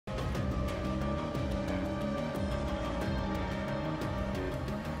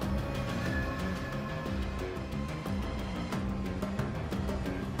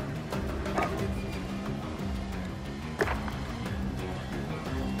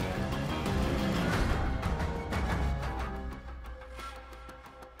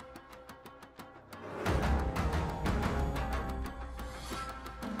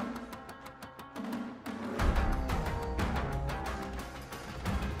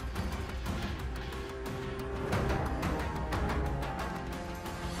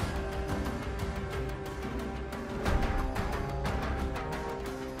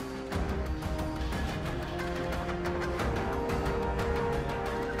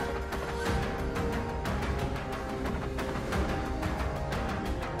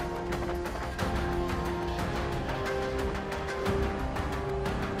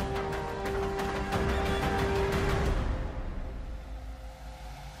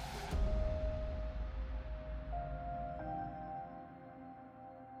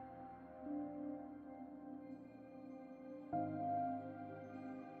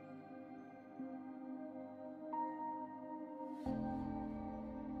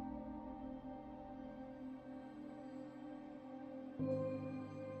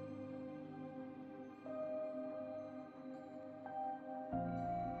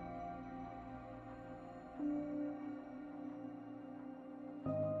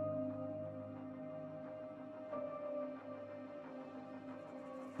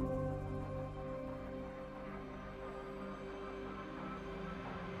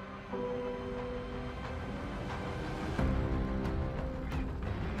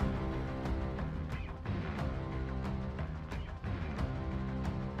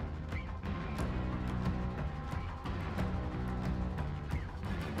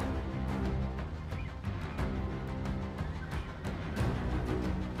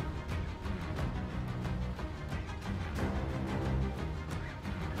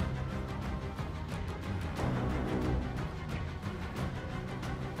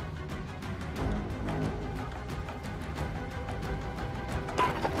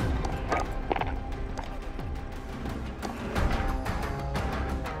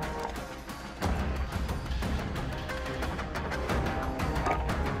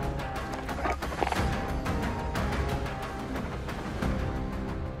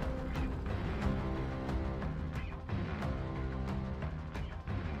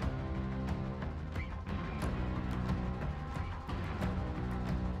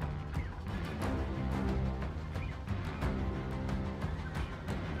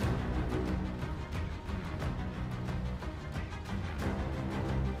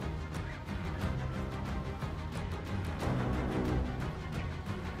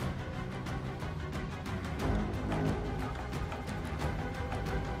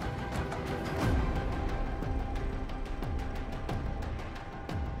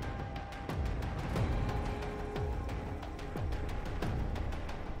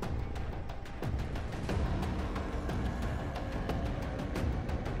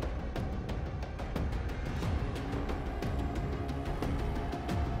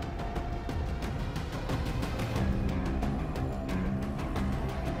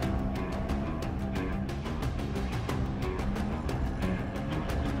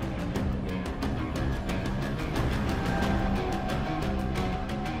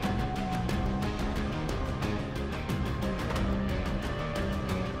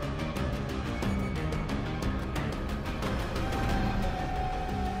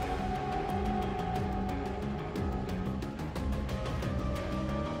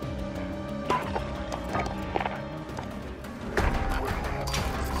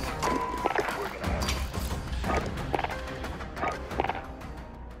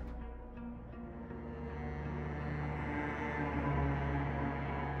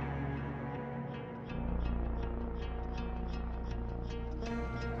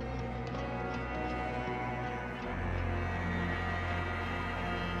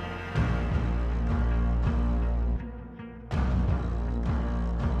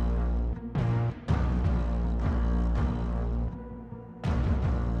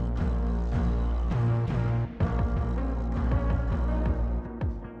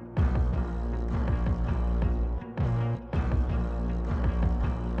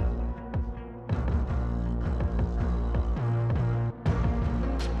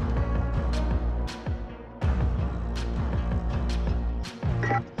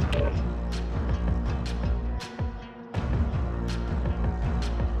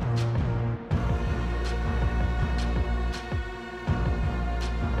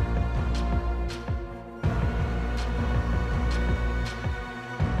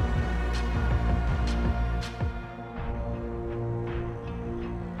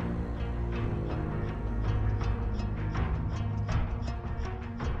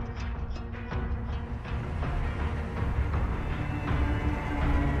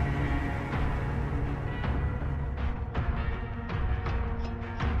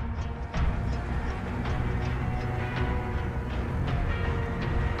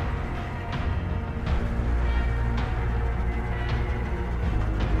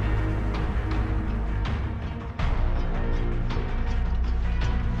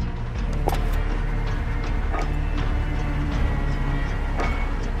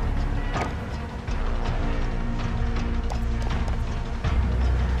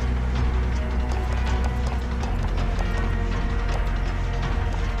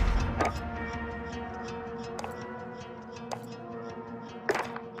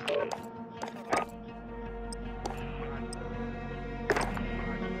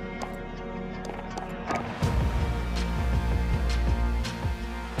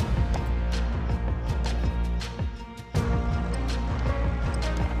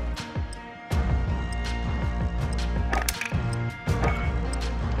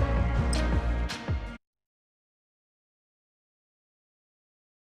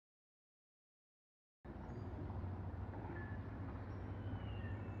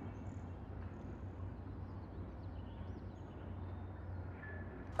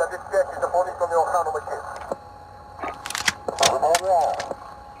Обеспечить дополнительную охрану машин. Выполняю.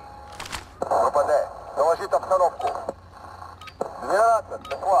 ВПД, доложить обстановку. 12,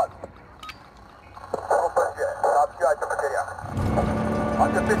 доклад. ОПЧ, сообщайте о потерях.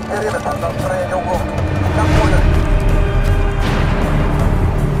 Осуществить периметр на устроение углов. Как поняли?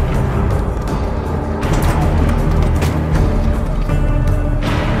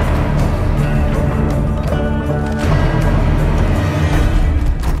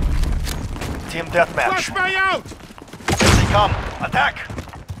 Team deathmatch. Flashbang out! Here they come. Attack!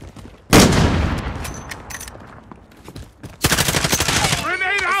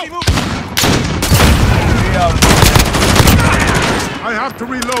 Grenade out! Yeah. I have to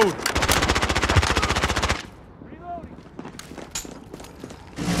reload.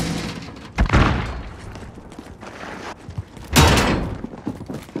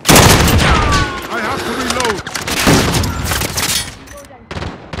 I have to reload.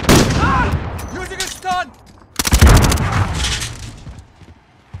 Using a stun!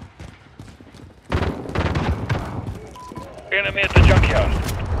 Enemy at the junkyard.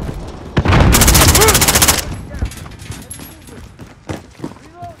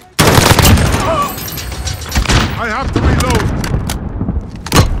 I have to reload.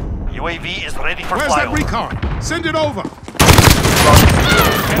 UAV is ready for Where's that flyover. recon? Send it over.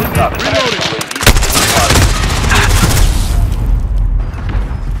 Reloading.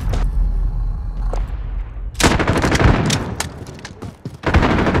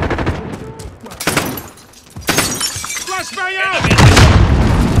 Flashbang out!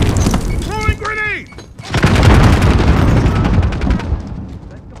 Throwing grenade!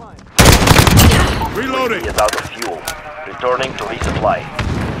 Reloading. Is out of fuel. Returning to resupply.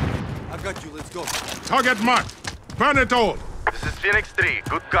 I got you, let's go. Target marked. Burn it all. This is Phoenix 3.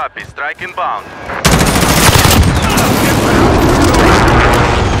 Good copy. Strike inbound.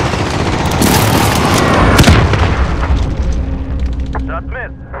 Shot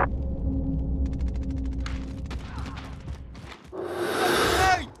missed.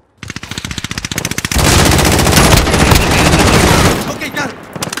 Hey! Okay, got it.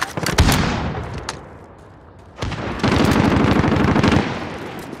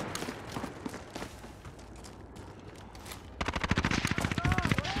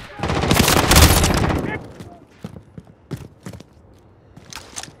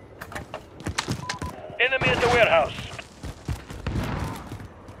 Enemy at the warehouse.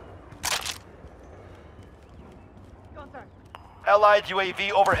 Allied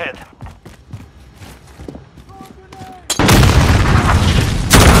UAV overhead.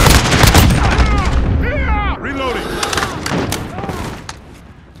 Reloading.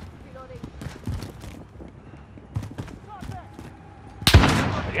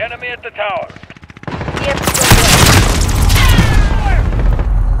 The enemy at the tower.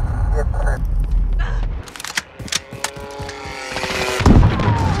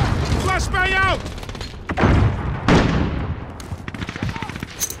 Flashbang out!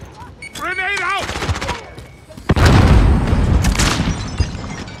 Grenade out!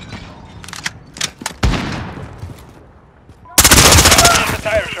 At the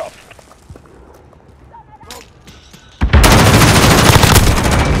tire shop.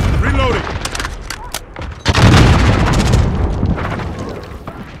 Reloading.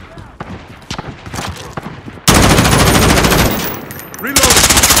 Reloading.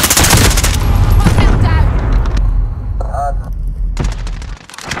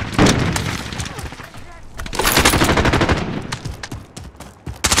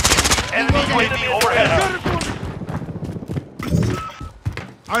 Enemy UAV overhead.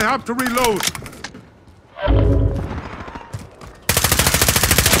 I have to reload.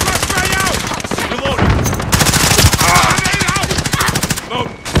 Flashbang out! Reloading. Grenade out! Load.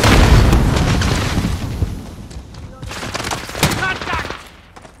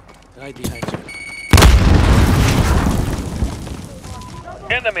 Right behind you.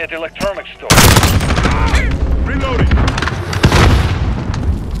 Enemy at the electronics store. Reloading.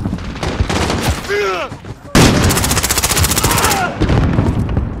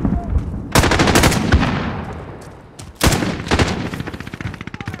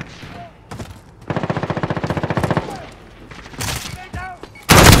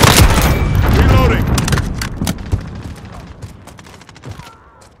 Reloading.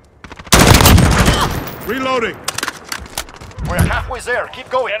 Reloading. We're halfway there. Keep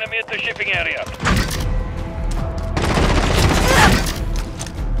going. Enemy at the shipping area.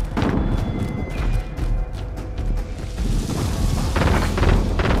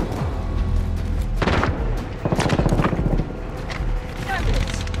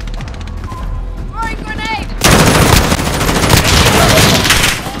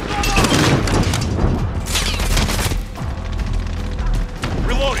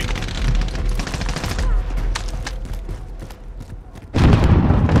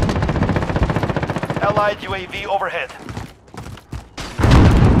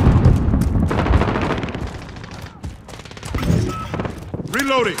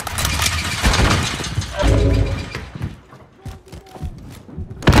 Reloading.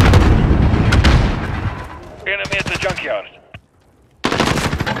 Enemy at the junkyard.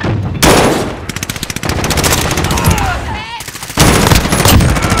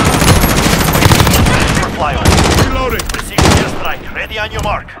 Flyover. Reloading. Receiving airstrike. Ready on your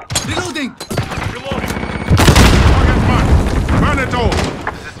mark. Reloading! Reloading. Target marked. Burn it all.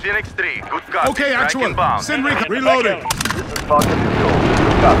 This is Phoenix 3. Good copy. Okay, Strike actual. inbound. Send recon. Reloading. This is Falcon 2.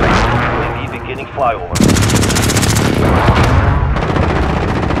 Good copy. UAV beginning flyover.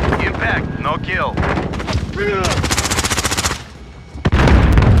 Impact. No kill.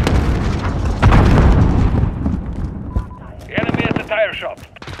 Enemy at the tire shop.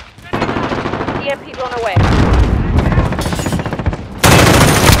 EMP blown away.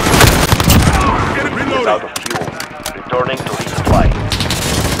 Reloading. Out of fuel. Returning to resupply.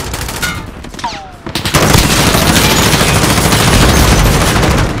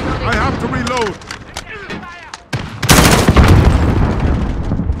 I have to reload.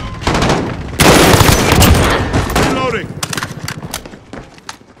 Reloading.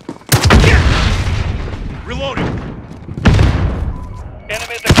 Reloading.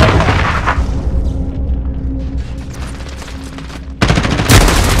 Enemy at the junkyard.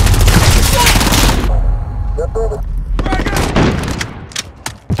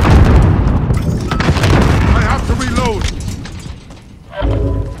 I have to reload.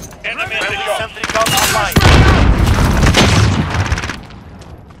 Enemy at the junkyard. Sentry gun online.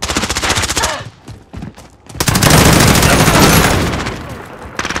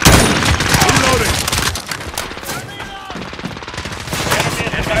 Reloading. Enemy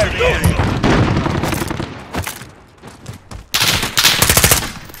at the tire shop.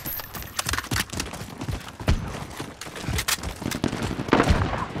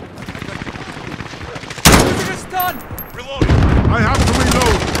 Reloading. I have to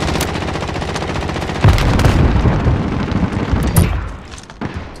reload.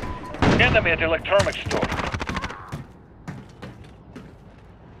 Enemy at the electronics store.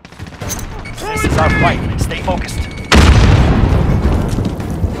 This is our fight. Stay focused.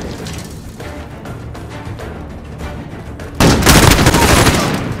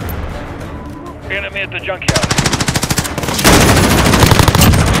 Enemy at the junkyard.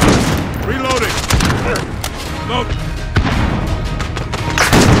 Reloading. Load.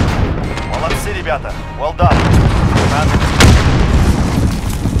 Молодцы, ребята. Well done.